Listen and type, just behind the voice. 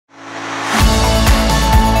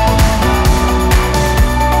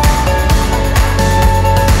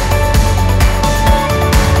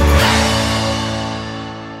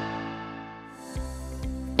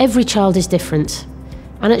Every child is different,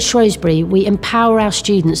 and at Shrewsbury we empower our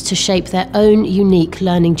students to shape their own unique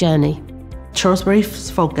learning journey. Shrewsbury's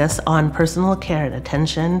focus on personal care and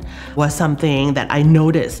attention was something that I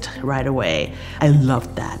noticed right away. I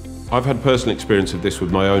loved that. I've had personal experience of this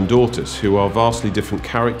with my own daughters, who are vastly different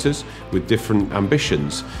characters with different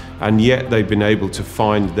ambitions, and yet they've been able to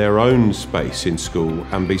find their own space in school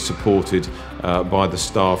and be supported by the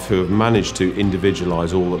staff who have managed to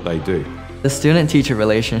individualise all that they do. The student-teacher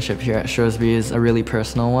relationship here at Shrewsbury is a really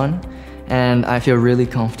personal one, and I feel really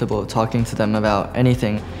comfortable talking to them about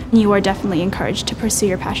anything. You are definitely encouraged to pursue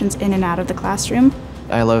your passions in and out of the classroom.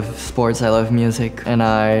 I love sports, I love music, and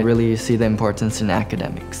I really see the importance in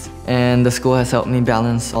academics. And the school has helped me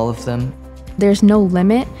balance all of them. There's no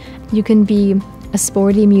limit. You can be a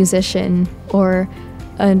sporty musician or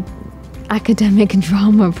an academic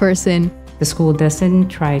drama person. The school doesn't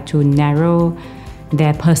try to narrow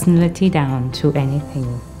their personality down to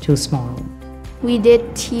anything too small. We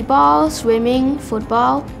did t-ball, swimming,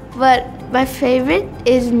 football, but my favorite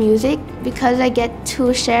is music because I get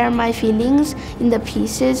to share my feelings in the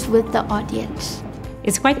pieces with the audience.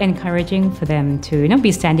 It's quite encouraging for them to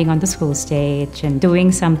be standing on the school stage and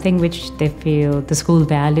doing something which they feel the school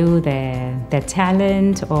value, their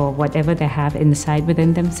talent or whatever they have inside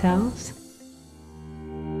within themselves.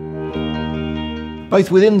 Both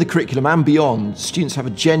within the curriculum and beyond, students have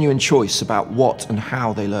a genuine choice about what and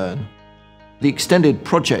how they learn. The extended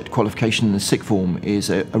project qualification in the sixth form is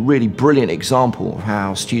a really brilliant example of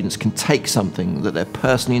how students can take something that they're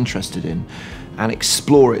personally interested in and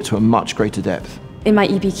explore it to a much greater depth. In my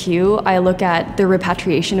EPQ, I look at the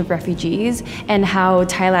repatriation of refugees and how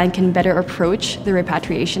Thailand can better approach the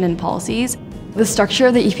repatriation and policies. The structure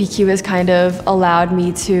of the EPQ has kind of allowed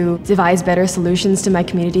me to devise better solutions to my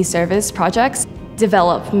community service projects,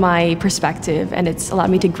 develop my perspective, and it's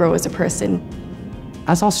allowed me to grow as a person.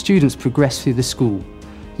 As our students progress through the school,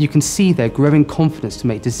 you can see their growing confidence to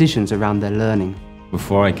make decisions around their learning.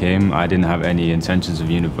 Before I came, I didn't have any intentions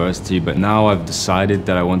of university, but now I've decided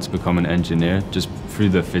that I want to become an engineer just through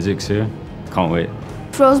the physics here. Can't wait.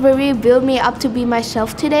 Shrewsbury built me up to be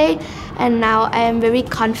myself today, and now I am very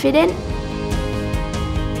confident.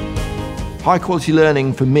 High quality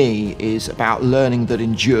learning for me is about learning that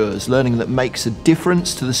endures, learning that makes a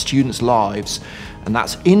difference to the students' lives. And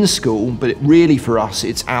that's in school, but really for us,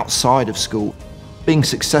 it's outside of school. Being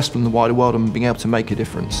successful in the wider world and being able to make a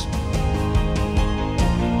difference.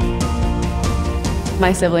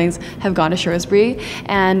 My siblings have gone to Shrewsbury,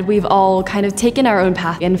 and we've all kind of taken our own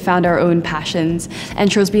path and found our own passions.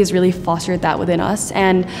 And Shrewsbury has really fostered that within us,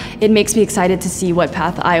 and it makes me excited to see what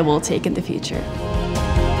path I will take in the future.